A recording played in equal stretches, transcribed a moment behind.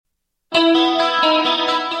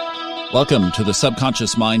Welcome to the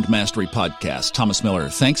Subconscious Mind Mastery Podcast. Thomas Miller,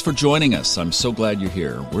 thanks for joining us. I'm so glad you're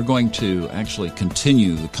here. We're going to actually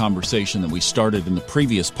continue the conversation that we started in the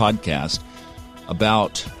previous podcast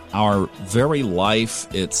about our very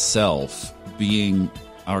life itself being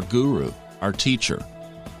our guru, our teacher,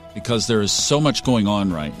 because there is so much going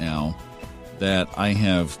on right now that I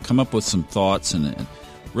have come up with some thoughts, and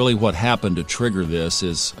really what happened to trigger this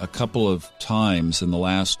is a couple of times in the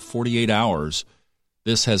last 48 hours,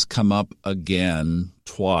 this has come up again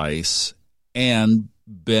twice and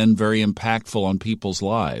been very impactful on people's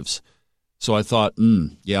lives. So I thought,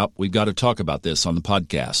 we've got to talk about this on the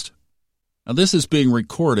podcast. Now, this is being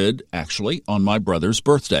recorded, actually, on my brother's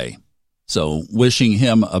birthday. So wishing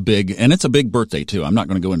him and it's a big birthday, too. I'm not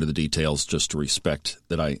going to go into the details just to respect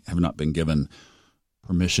that I have not been given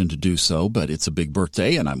permission to do so, but it's a big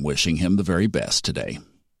birthday, and I'm wishing him the very best today.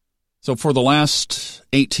 So for the last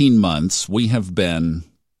 18 months, we have been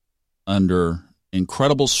under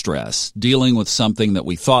incredible stress, dealing with something that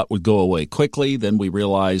we thought would go away quickly. Then we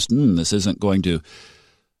realized, this isn't going to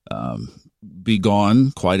be gone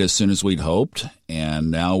quite as soon as we'd hoped. And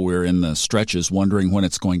now we're in the stretches wondering when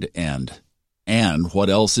it's going to end and what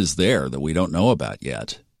else is there that we don't know about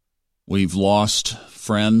yet. We've lost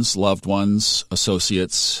friends, loved ones,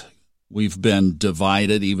 associates. We've been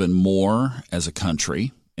divided even more as a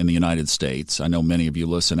country in the United States. I know many of you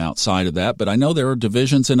listen outside of that, but I know there are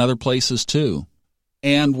divisions in other places too.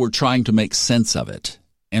 And we're trying to make sense of it.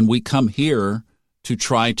 And we come here to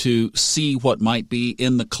try to see what might be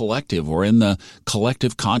in the collective or in the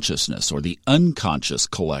collective consciousness or the unconscious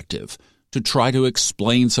collective to try to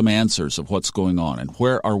explain some answers of what's going on and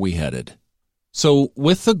where are we headed. So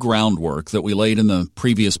with the groundwork that we laid in the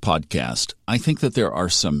previous podcast, I think that there are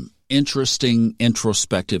some interesting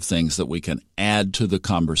introspective things that we can add to the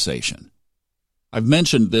conversation. I've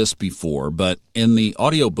mentioned this before, but in the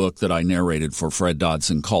audiobook that I narrated for Fred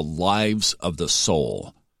Dodson called Lives of the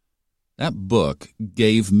Soul, that book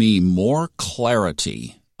gave me more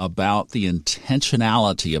clarity about the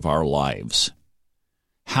intentionality of our lives,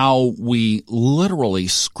 how we literally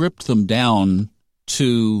script them down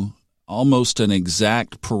to almost an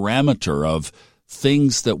exact parameter of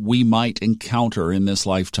things that we might encounter in this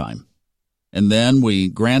lifetime. And then we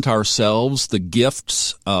grant ourselves the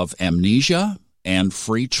gifts of amnesia and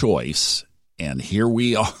free choice. And here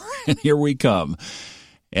we are, and here we come.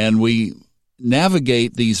 And we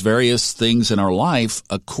navigate these various things in our life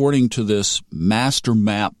according to this master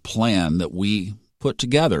map plan that we put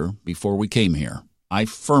together before we came here. I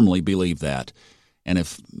firmly believe that. And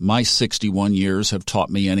if my 61 years have taught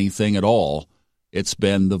me anything at all, it's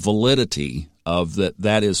been the validity of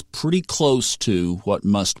that is pretty close to what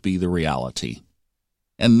must be the reality.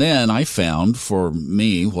 And then I found for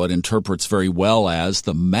me what interprets very well as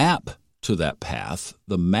the map to that path,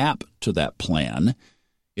 the map to that plan,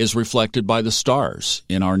 is reflected by the stars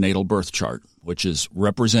in our natal birth chart, which is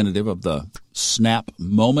representative of the snap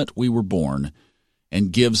moment we were born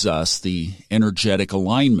and gives us the energetic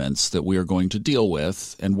alignments that we are going to deal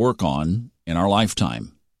with and work on in our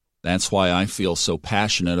lifetime. That's why I feel so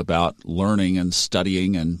passionate about learning and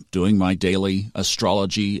studying and doing my daily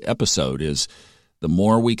astrology episode is the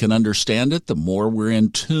more we can understand it, the more we're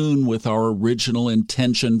in tune with our original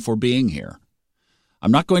intention for being here.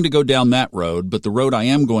 I'm not going to go down that road, but the road I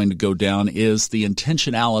am going to go down is the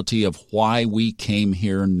intentionality of why we came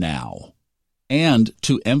here now. And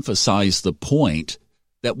to emphasize the point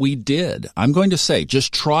that we did. I'm going to say,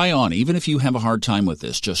 just try on, even if you have a hard time with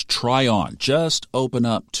this, just try on. Just open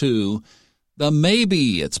up to the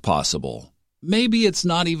maybe it's possible. Maybe it's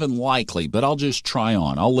not even likely, but I'll just try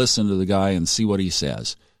on. I'll listen to the guy and see what he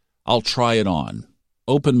says. I'll try it on.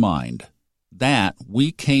 Open mind. That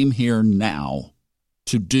we came here now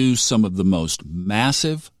to do some of the most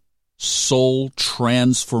massive soul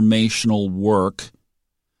transformational work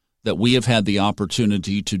that we have had the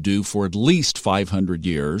opportunity to do for at least 500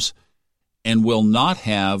 years and will not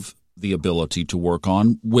have the ability to work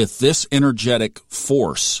on with this energetic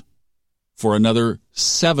force for another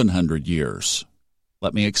 700 years.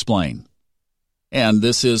 Let me explain. And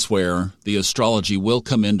this is where the astrology will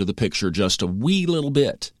come into the picture just a wee little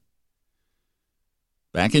bit.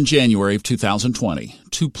 Back in January of 2020,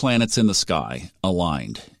 2 planets in the sky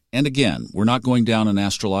aligned. And again, we're not going down an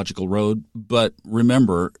astrological road, but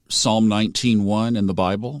remember Psalm 19:1 in the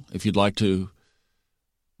Bible, if you'd like to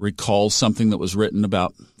recall something that was written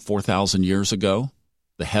about 4,000 years ago.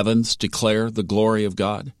 The heavens declare the glory of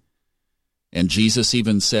God. And Jesus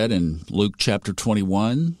even said in Luke chapter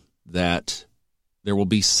 21 that there will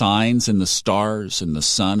be signs in the stars and the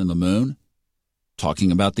sun and the moon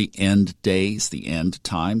talking about the end days, the end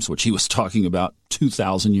times, which he was talking about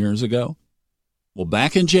 2,000 years ago. Well,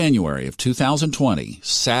 back in January of 2020,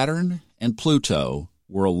 Saturn and Pluto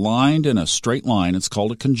were aligned in a straight line. It's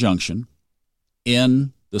called a conjunction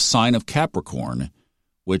in the sign of Capricorn,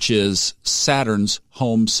 which is Saturn's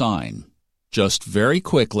home sign. Just very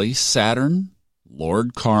quickly, Saturn,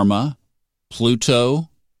 Lord Karma,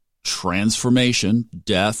 Pluto, transformation,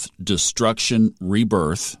 death, destruction,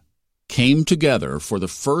 rebirth, came together for the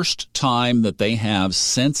first time that they have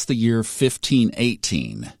since the year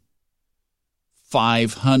 1518,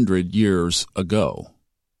 500 years ago.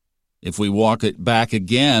 If we walk it back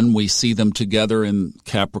again, we see them together in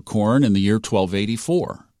Capricorn in the year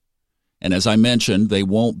 1284. And as I mentioned, they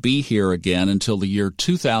won't be here again until the year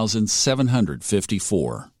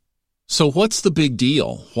 2754. So what's the big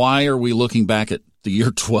deal? Why are we looking back at the year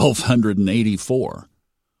 1284?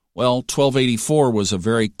 Well, 1284 was a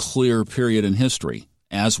very clear period in history,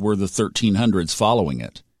 as were the 1300s following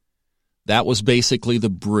it. That was basically the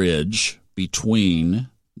bridge between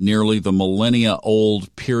nearly the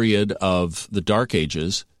millennia-old period of the Dark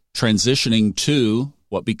Ages, transitioning to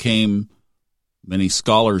what became, many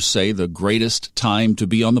scholars say, the greatest time to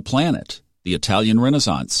be on the planet, the Italian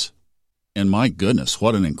Renaissance. And my goodness,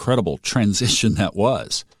 what an incredible transition that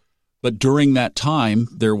was. But during that time,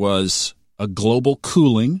 there was a global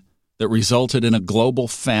cooling that resulted in a global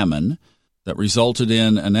famine, that resulted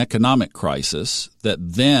in an economic crisis that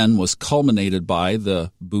then was culminated by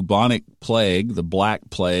the bubonic plague, the Black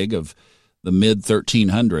Plague of the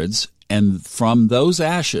mid-1300s, and from those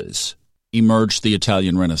ashes emerged the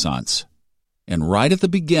Italian Renaissance. And right at the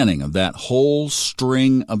beginning of that whole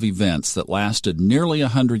string of events that lasted nearly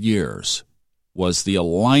 100 years was the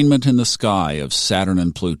alignment in the sky of Saturn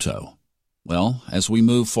and Pluto. Well, as we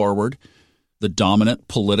move forward, the dominant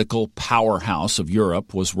political powerhouse of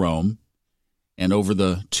Europe was Rome. And over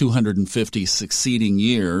the 250 succeeding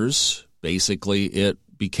years, basically it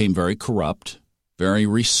became very corrupt, very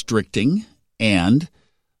restricting, and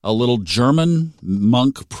a little German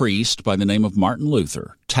monk priest by the name of Martin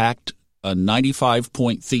Luther tacked a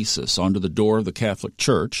 95-point thesis onto the door of the Catholic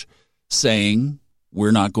Church saying,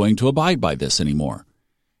 we're not going to abide by this anymore.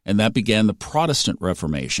 And that began the Protestant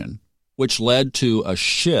Reformation, which led to a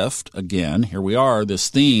shift, again, here we are, this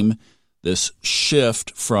theme, this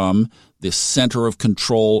shift from the center of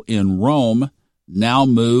control in Rome now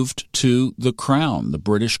moved to the crown, the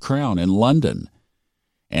British crown in London.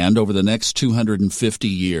 And over the next 250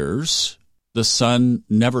 years, the sun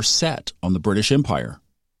never set on the British Empire,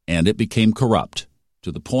 and it became corrupt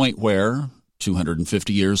to the point where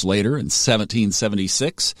 250 years later, in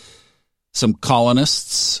 1776, some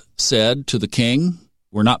colonists said to the king,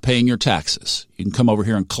 we're not paying your taxes. You can come over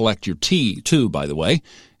here and collect your tea, too, by the way.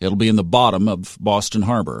 It'll be in the bottom of Boston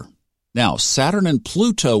Harbor. Now, Saturn and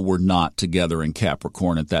Pluto were not together in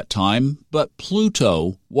Capricorn at that time, but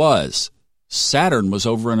Pluto was. Saturn was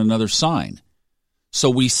over in another sign. So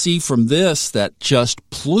we see from this that just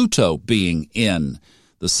Pluto being in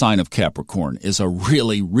the sign of Capricorn is a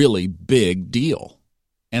really, really big deal.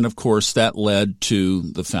 And, of course, that led to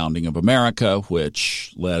the founding of America,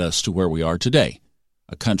 which led us to where we are today,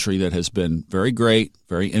 a country that has been very great,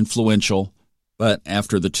 very influential, but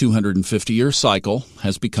after the 250-year cycle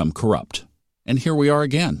has become corrupt. And here we are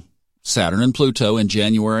again. Saturn and Pluto in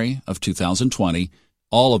January of 2020,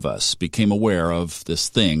 all of us became aware of this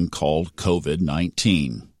thing called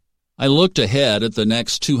COVID-19. I looked ahead at the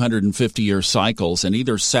next 250-year cycles, and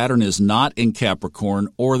either Saturn is not in Capricorn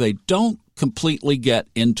or they don't completely get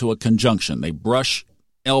into a conjunction. They brush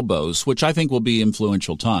elbows, which I think will be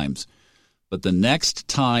influential times. But the next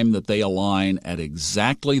time that they align at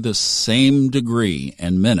exactly the same degree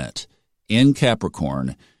and minute in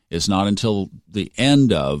Capricorn is not until the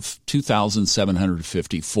end of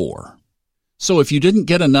 2754. So if you didn't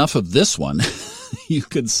get enough of this one, you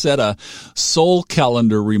could set a soul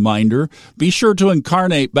calendar reminder. Be sure to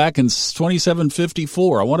incarnate back in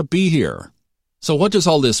 2754. I want to be here. So what does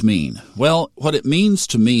all this mean? Well, what it means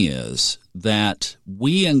to me is that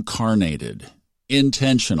we incarnated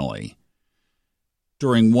intentionally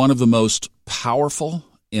during one of the most powerful,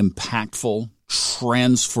 impactful,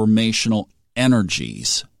 transformational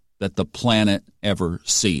energies that the planet ever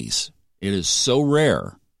sees. It is so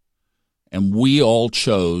rare, and we all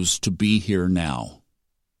chose to be here now.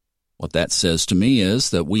 What that says to me is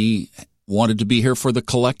that we wanted to be here for the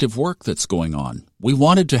collective work that's going on. We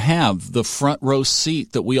wanted to have the front row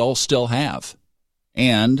seat that we all still have.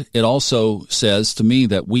 And it also says to me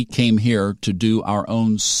that we came here to do our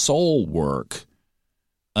own soul work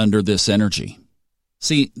under this energy.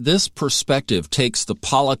 See, this perspective takes the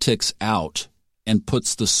politics out and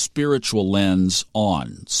puts the spiritual lens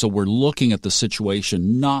on. So we're looking at the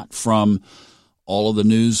situation not from all of the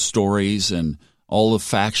news stories and all the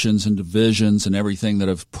factions and divisions and everything that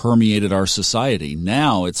have permeated our society.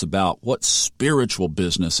 Now it's about what spiritual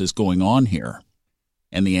business is going on here.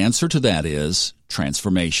 And the answer to that is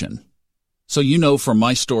transformation. So you know from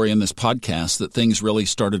my story in this podcast that things really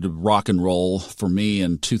started to rock and roll for me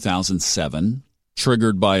in 2007,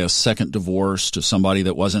 triggered by a second divorce to somebody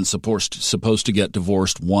that wasn't supposed to get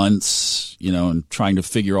divorced once, and trying to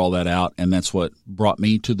figure all that out. And that's what brought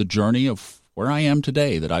me to the journey of where I am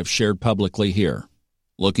today that I've shared publicly here.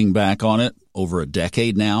 Looking back on it, over a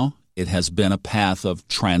decade now, it has been a path of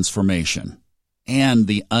transformation. And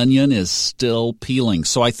the onion is still peeling.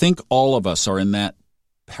 So I think all of us are in that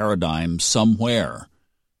paradigm somewhere.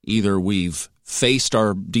 Either we've faced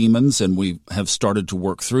our demons and we have started to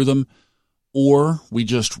work through them, or we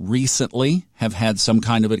just recently have had some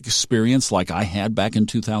kind of experience like I had back in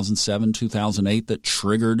 2007, 2008 that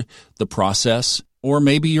triggered the process. Or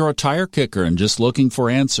maybe you're a tire kicker and just looking for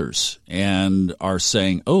answers and are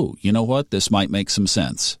saying, oh, you know what, this might make some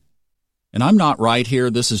sense. And I'm not right here.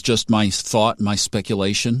 This is just my thought, my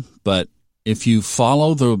speculation. But if you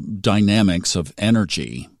follow the dynamics of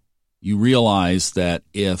energy, you realize that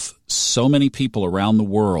if so many people around the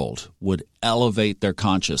world would elevate their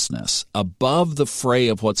consciousness above the fray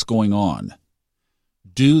of what's going on,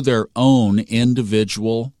 do their own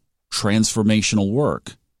individual transformational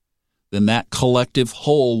work, then that collective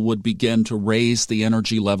whole would begin to raise the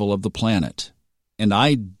energy level of the planet. And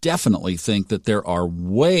I definitely think that there are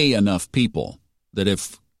way enough people that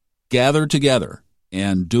if gathered together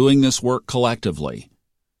and doing this work collectively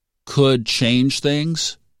could change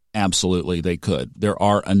things. Absolutely, they could. There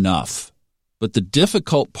are enough. But the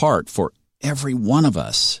difficult part for every one of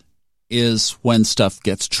us is when stuff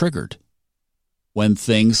gets triggered, when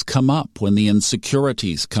things come up, when the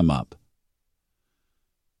insecurities come up.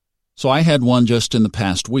 So I had one just in the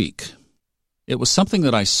past week. It was something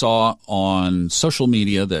that I saw on social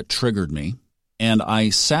media that triggered me, and I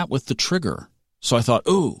sat with the trigger. So I thought,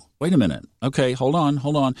 ooh, wait a minute. Okay, hold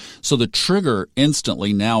on. So the trigger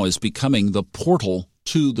instantly now is becoming the portal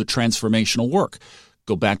to the transformational work.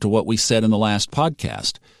 Go back to what we said in the last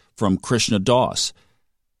podcast from Krishna Das.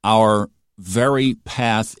 Our very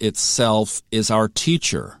path itself is our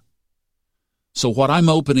teacher. So what I'm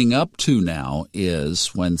opening up to now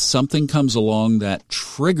is when something comes along that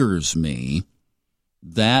triggers me,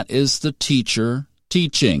 that is the teacher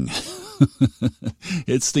teaching.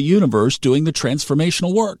 It's the universe doing the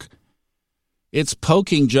transformational work. It's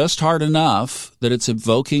poking just hard enough that it's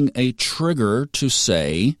evoking a trigger to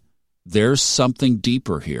say, there's something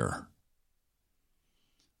deeper here.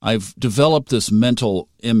 I've developed this mental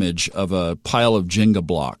image of a pile of Jenga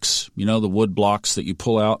blocks, the wood blocks that you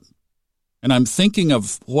pull out. And I'm thinking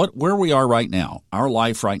of where we are right now. Our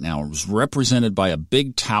life right now is represented by a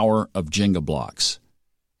big tower of Jenga blocks.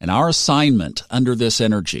 And our assignment under this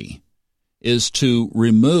energy is to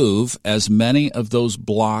remove as many of those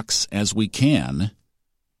blocks as we can,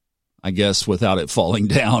 I guess without it falling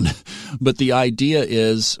down. But the idea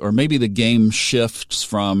is, or maybe the game shifts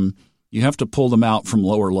from, you have to pull them out from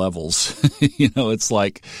lower levels. It's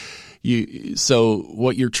like, so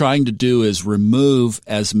what you're trying to do is remove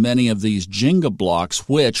as many of these Jenga blocks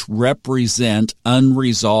which represent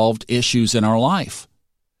unresolved issues in our life.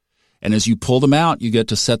 And as you pull them out, you get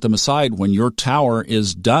to set them aside when your tower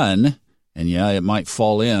is done. And yeah, it might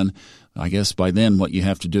fall in. I guess by then what you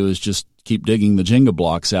have to do is just keep digging the Jenga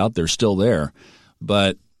blocks out. They're still there.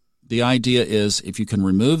 But the idea is if you can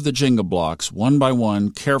remove the Jenga blocks one by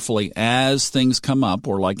one carefully as things come up,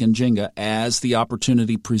 or like in Jenga, as the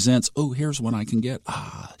opportunity presents, oh, here's one I can get.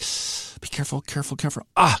 Be careful.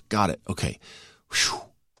 Got it. Okay. Whew.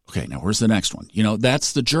 Okay, now where's the next one?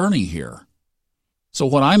 That's the journey here. So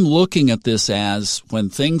what I'm looking at this as, when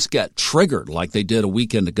things get triggered like they did a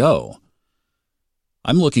weekend ago,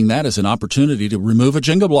 I'm looking at that as an opportunity to remove a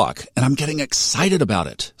Jenga block, and I'm getting excited about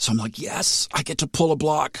it. So I'm like, yes, I get to pull a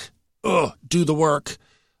block, do the work.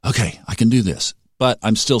 Okay, I can do this. But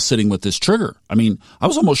I'm still sitting with this trigger. I mean, I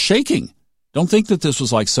was almost shaking. Don't think that this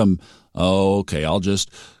was like some, okay, I'll just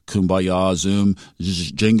kumbaya, zoom,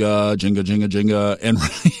 Jenga, and,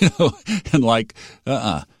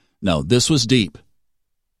 No, this was deep.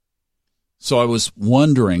 So I was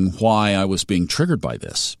wondering why I was being triggered by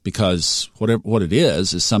this, because what it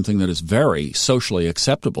is something that is very socially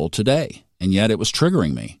acceptable today, and yet it was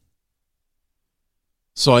triggering me.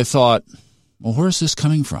 So I thought, well, where's this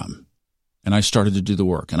coming from? And I started to do the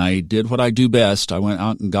work, and I did what I do best. I went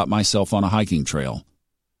out and got myself on a hiking trail.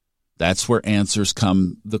 That's where answers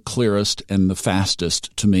come the clearest and the fastest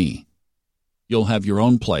to me. you'll have your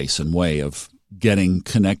own place and way of getting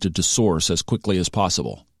connected to Source as quickly as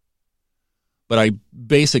possible. But I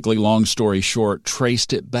basically, long story short,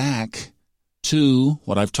 traced it back to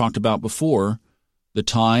what I've talked about before, the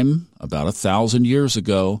time about 1,000 years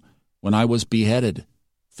ago when I was beheaded,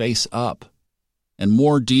 face up. And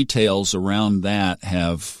more details around that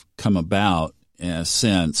have come about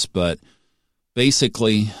since, but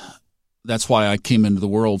basically that's why I came into the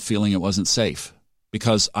world feeling it wasn't safe,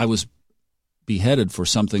 because I was beheaded for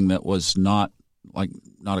something that was not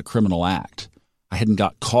a criminal act. I hadn't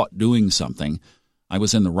got caught doing something. I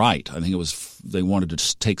was in the right. I think it was they wanted to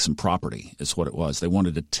just take some property is what it was. They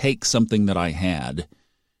wanted to take something that I had,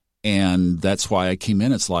 and that's why I came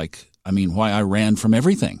in. It's like, why I ran from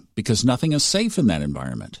everything, because nothing is safe in that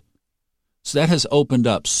environment. So that has opened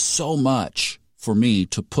up so much for me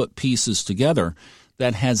to put pieces together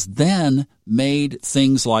that has then made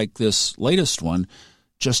things like this latest one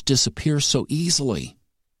just disappear so easily.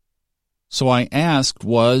 So I asked,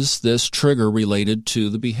 was this trigger related to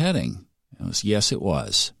the beheading? It was, yes, it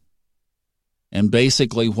was. And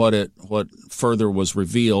basically what further was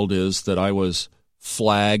revealed is that I was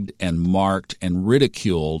flagged and marked and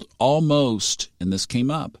ridiculed almost, and this came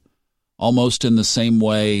up, almost in the same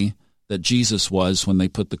way that Jesus was when they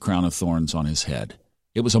put the crown of thorns on his head.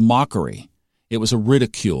 It was a mockery. It was a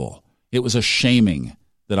ridicule. It was a shaming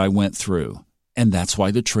that I went through. And that's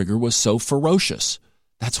why the trigger was so ferocious.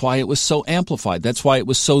 That's why it was so amplified. That's why it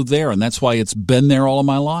was so there, and that's why it's been there all of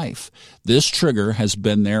my life. This trigger has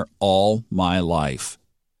been there all my life.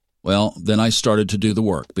 Well, then I started to do the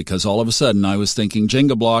work, because all of a sudden I was thinking,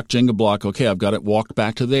 Jenga block, okay, I've got it walked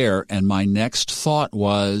back to there. And my next thought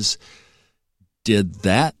was, did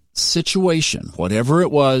that situation, whatever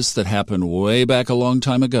it was that happened way back a long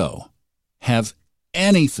time ago, have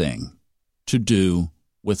anything to do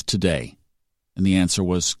with today? And the answer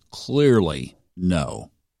was clearly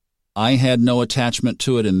no. I had no attachment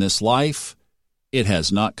to it in this life. It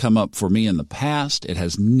has not come up for me in the past. It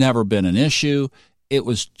has never been an issue. It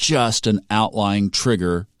was just an outlying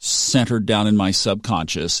trigger centered down in my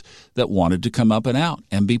subconscious that wanted to come up and out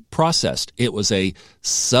and be processed. It was a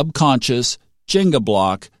subconscious Jenga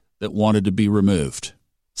block that wanted to be removed.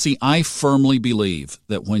 See, I firmly believe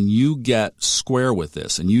that when you get square with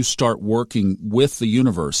this and you start working with the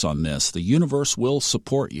universe on this, the universe will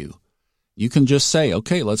support you. You can just say,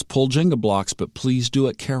 okay, let's pull Jenga blocks, but please do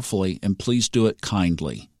it carefully and please do it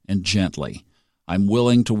kindly and gently. I'm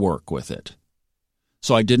willing to work with it.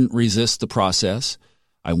 So I didn't resist the process.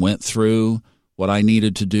 I went through what I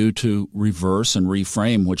needed to do to reverse and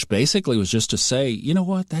reframe, which basically was just to say, you know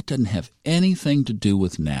what, that doesn't have anything to do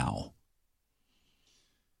with now.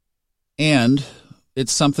 And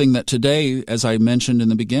it's something that today, as I mentioned in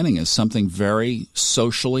the beginning, is something very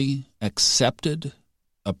socially accepted,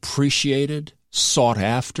 appreciated, sought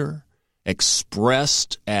after,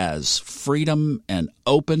 expressed as freedom and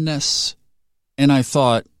openness. And I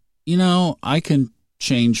thought, I can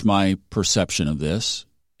change my perception of this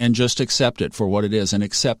and just accept it for what it is, and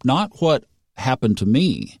accept not what happened to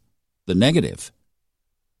me, the negative,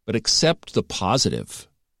 but accept the positive,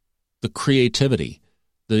 the creativity,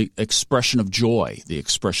 the expression of joy, the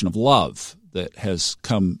expression of love that has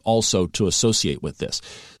come also to associate with this.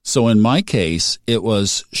 So in my case, it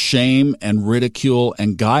was shame and ridicule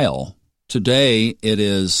and guile. Today, it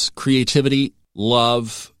is creativity,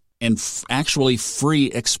 love, and actually free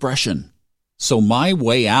expression. So my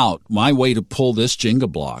way out, my way to pull this Jenga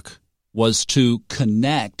block was to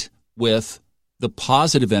connect with the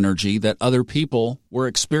positive energy that other people were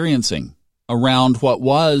experiencing around what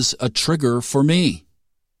was a trigger for me.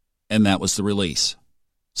 And that was the release.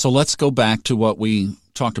 So let's go back to what we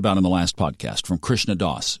talked about in the last podcast from Krishna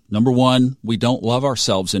Das. Number one, we don't love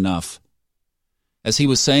ourselves enough. As he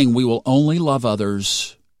was saying, we will only love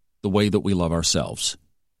others the way that we love ourselves.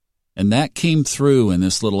 And that came through in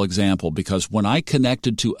this little example, because when I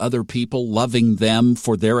connected to other people, loving them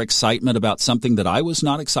for their excitement about something that I was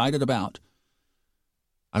not excited about,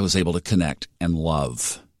 I was able to connect and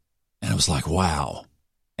love. And it was like, wow.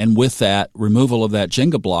 And with that removal of that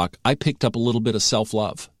Jenga block, I picked up a little bit of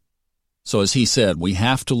self-love. So as he said, we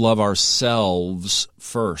have to love ourselves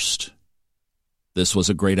first. This was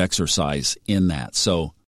a great exercise in that.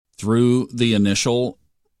 So through the initial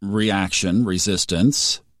reaction,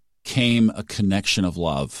 resistance, came a connection of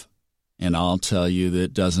love. And I'll tell you that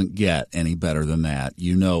it doesn't get any better than that.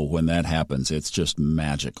 When that happens, it's just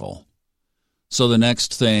magical. So the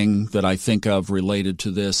next thing that I think of related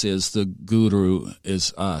to this is the guru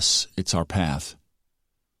is us. It's our path.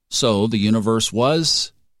 So the universe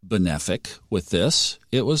was benefic with this.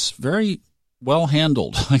 It was very well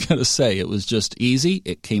handled, I got to say. It was just easy.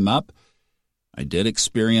 It came up. I did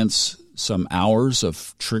experience some hours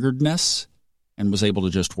of triggeredness and was able to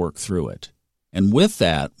just work through it. And with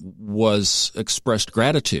that was expressed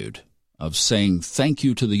gratitude of saying thank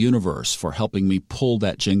you to the universe for helping me pull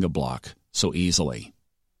that Jenga block so easily.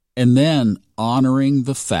 And then honoring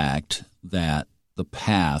the fact that the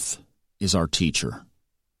path is our teacher.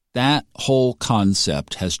 That whole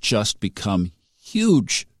concept has just become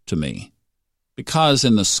huge to me because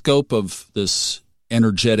in the scope of this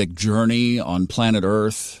energetic journey on planet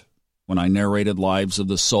Earth, when I narrated Lives of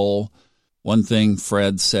the Soul, one thing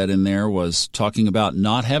Fred said in there was talking about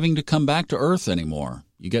not having to come back to Earth anymore.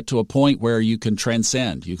 You get to a point where you can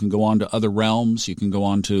transcend. You can go on to other realms. You can go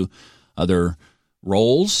on to other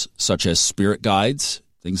roles, such as spirit guides,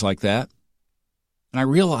 things like that. And I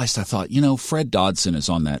realized, I thought, Fred Dodson is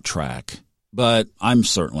on that track, but I'm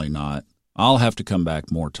certainly not. I'll have to come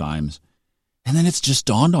back more times. And then it's just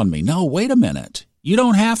dawned on me, no, wait a minute. You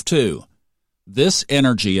don't have to. This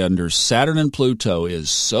energy under Saturn and Pluto is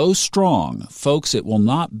so strong, folks, it will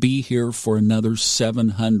not be here for another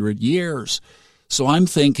 700 years. So I'm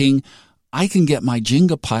thinking I can get my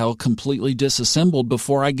Jenga pile completely disassembled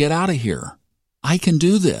before I get out of here. I can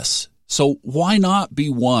do this. So why not be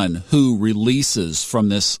one who releases from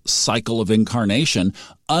this cycle of incarnation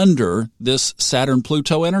under this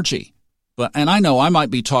Saturn-Pluto energy? And I know I might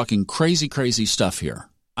be talking crazy, crazy stuff here.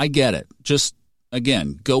 I get it. Just,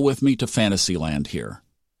 again, go with me to Fantasyland here.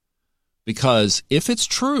 Because if it's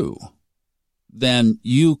true, then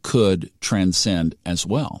you could transcend as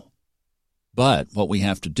well. But what we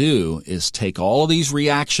have to do is take all of these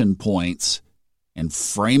reaction points and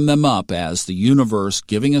frame them up as the universe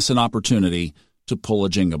giving us an opportunity to pull a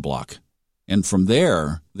Jenga block. And from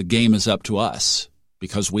there, the game is up to us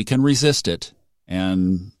because we can resist it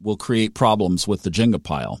and we'll create problems with the Jenga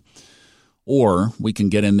pile. Or we can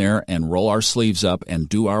get in there and roll our sleeves up and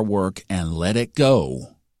do our work and let it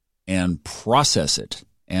go and process it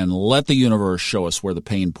and let the universe show us where the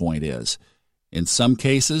pain point is. In some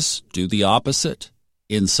cases, do the opposite.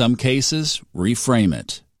 In some cases, reframe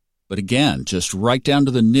it. But again, just right down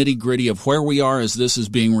to the nitty-gritty of where we are as this is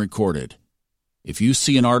being recorded. If you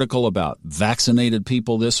see an article about vaccinated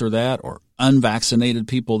people this or that, or unvaccinated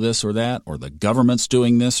people this or that, or the government's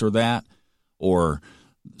doing this or that, or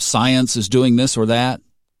science is doing this or that,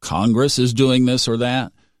 Congress is doing this or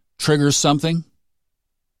that, triggers something,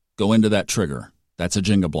 go into that trigger. That's a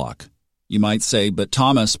Jenga block. You might say, but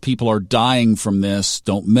Thomas, people are dying from this.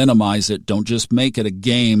 Don't minimize it. Don't just make it a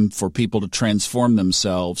game for people to transform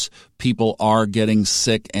themselves. People are getting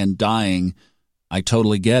sick and dying. I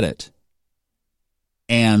totally get it.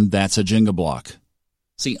 And that's a Jenga block.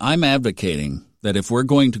 See, I'm advocating that if we're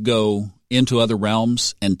going to go into other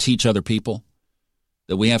realms and teach other people,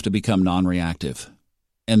 that we have to become non-reactive.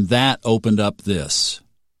 And that opened up this.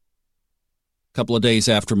 A couple of days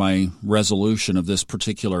after my resolution of this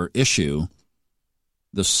particular issue,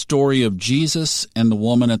 the story of Jesus and the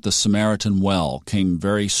woman at the Samaritan well came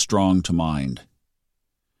very strong to mind.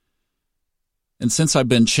 And since I've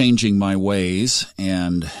been changing my ways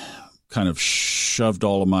and kind of shoved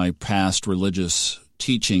all of my past religious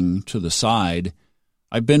teaching to the side,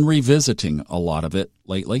 I've been revisiting a lot of it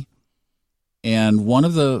lately. And one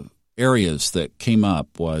of the areas that came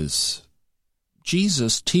up was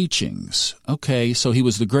Jesus' teachings. Okay, so he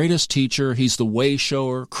was the greatest teacher. He's the way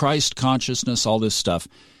shower, Christ consciousness, all this stuff.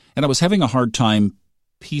 And I was having a hard time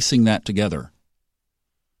piecing that together.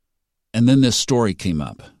 And then this story came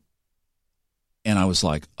up. And I was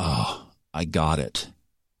like, oh, I got it.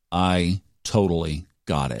 I totally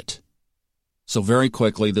got it. So very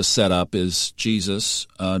quickly, the setup is Jesus,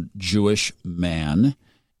 a Jewish man,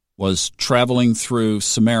 was traveling through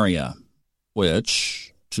Samaria,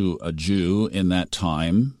 which to a Jew in that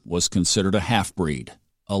time was considered a half-breed,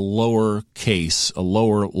 a lower case, a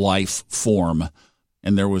lower life form,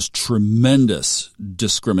 and there was tremendous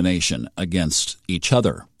discrimination against each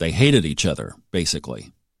other. They hated each other,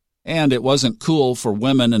 basically. And it wasn't cool for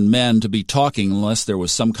women and men to be talking unless there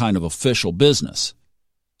was some kind of official business.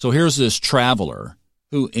 So here's this traveler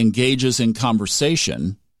who engages in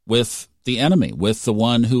conversation with the enemy, with the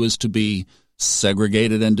one who is to be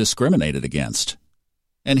segregated and discriminated against.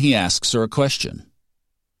 And he asks her a question,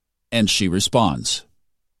 and she responds.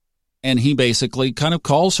 And he basically kind of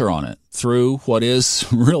calls her on it through what is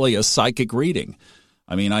really a psychic reading.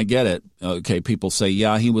 I mean, I get it. Okay, people say,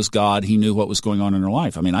 yeah, he was God. He knew what was going on in her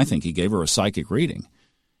life. I mean, I think he gave her a psychic reading.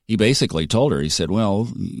 He basically told her, he said, well,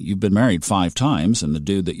 you've been married 5 times, and the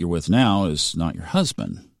dude that you're with now is not your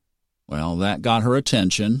husband. Well, that got her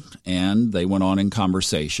attention, and they went on in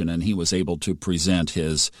conversation, and he was able to present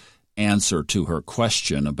his answer to her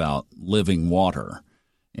question about living water.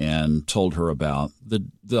 and told her about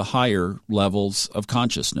the higher levels of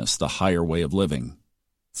consciousness, the higher way of living.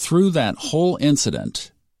 Through that whole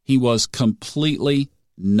incident, he was completely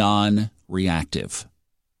non-reactive.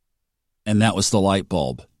 And that was the light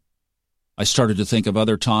bulb. I started to think of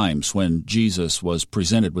other times when Jesus was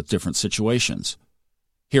presented with different situations.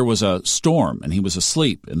 Here was a storm, and he was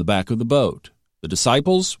asleep in the back of the boat. The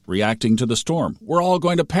disciples reacting to the storm. We're all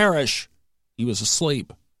going to perish. He was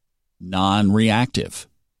asleep. Non-reactive.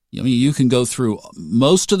 I mean, you can go through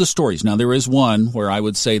most of the stories. Now, there is one where I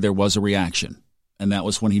would say there was a reaction, and that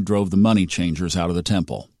was when he drove the money changers out of the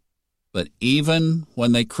temple. But even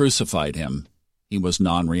when they crucified him, he was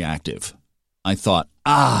non-reactive. I thought,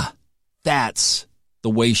 that's the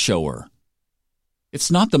way shower.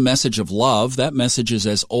 It's not the message of love. That message is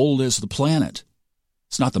as old as the planet.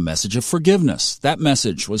 It's not the message of forgiveness. That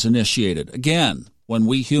message was initiated, again, when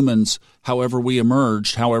we humans, however we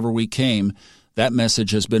emerged, however we came, that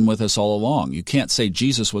message has been with us all along. You can't say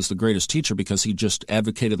Jesus was the greatest teacher because he just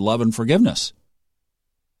advocated love and forgiveness.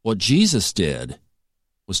 What Jesus did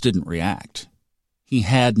was didn't react. He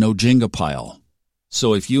had no Jenga pile.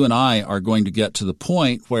 So if you and I are going to get to the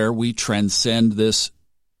point where we transcend this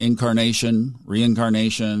incarnation,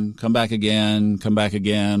 reincarnation, come back again,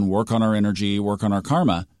 work on our energy, work on our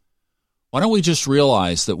karma, why don't we just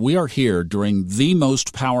realize that we are here during the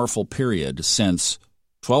most powerful period since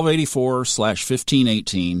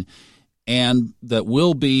 1284/1518, and that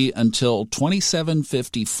will be until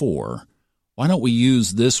 2754. Why don't we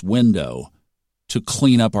use this window to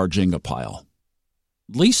clean up our Jenga pile?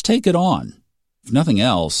 At least take it on. If nothing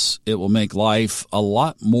else, it will make life a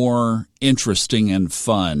lot more interesting and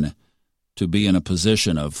fun to be in a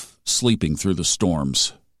position of sleeping through the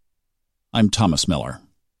storms. I'm Thomas Miller.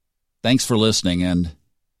 Thanks for listening, and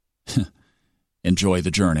enjoy the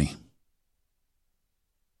journey.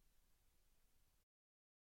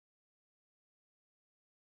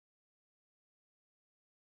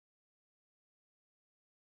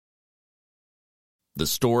 The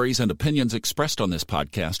stories and opinions expressed on this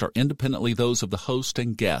podcast are independently those of the host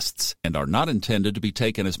and guests and are not intended to be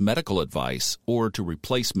taken as medical advice or to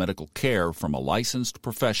replace medical care from a licensed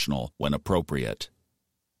professional when appropriate.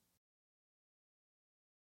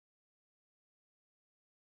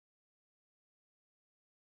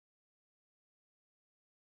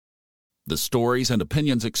 The stories and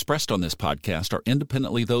opinions expressed on this podcast are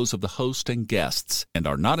independently those of the host and guests and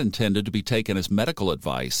are not intended to be taken as medical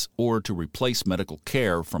advice or to replace medical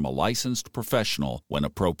care from a licensed professional when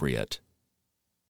appropriate.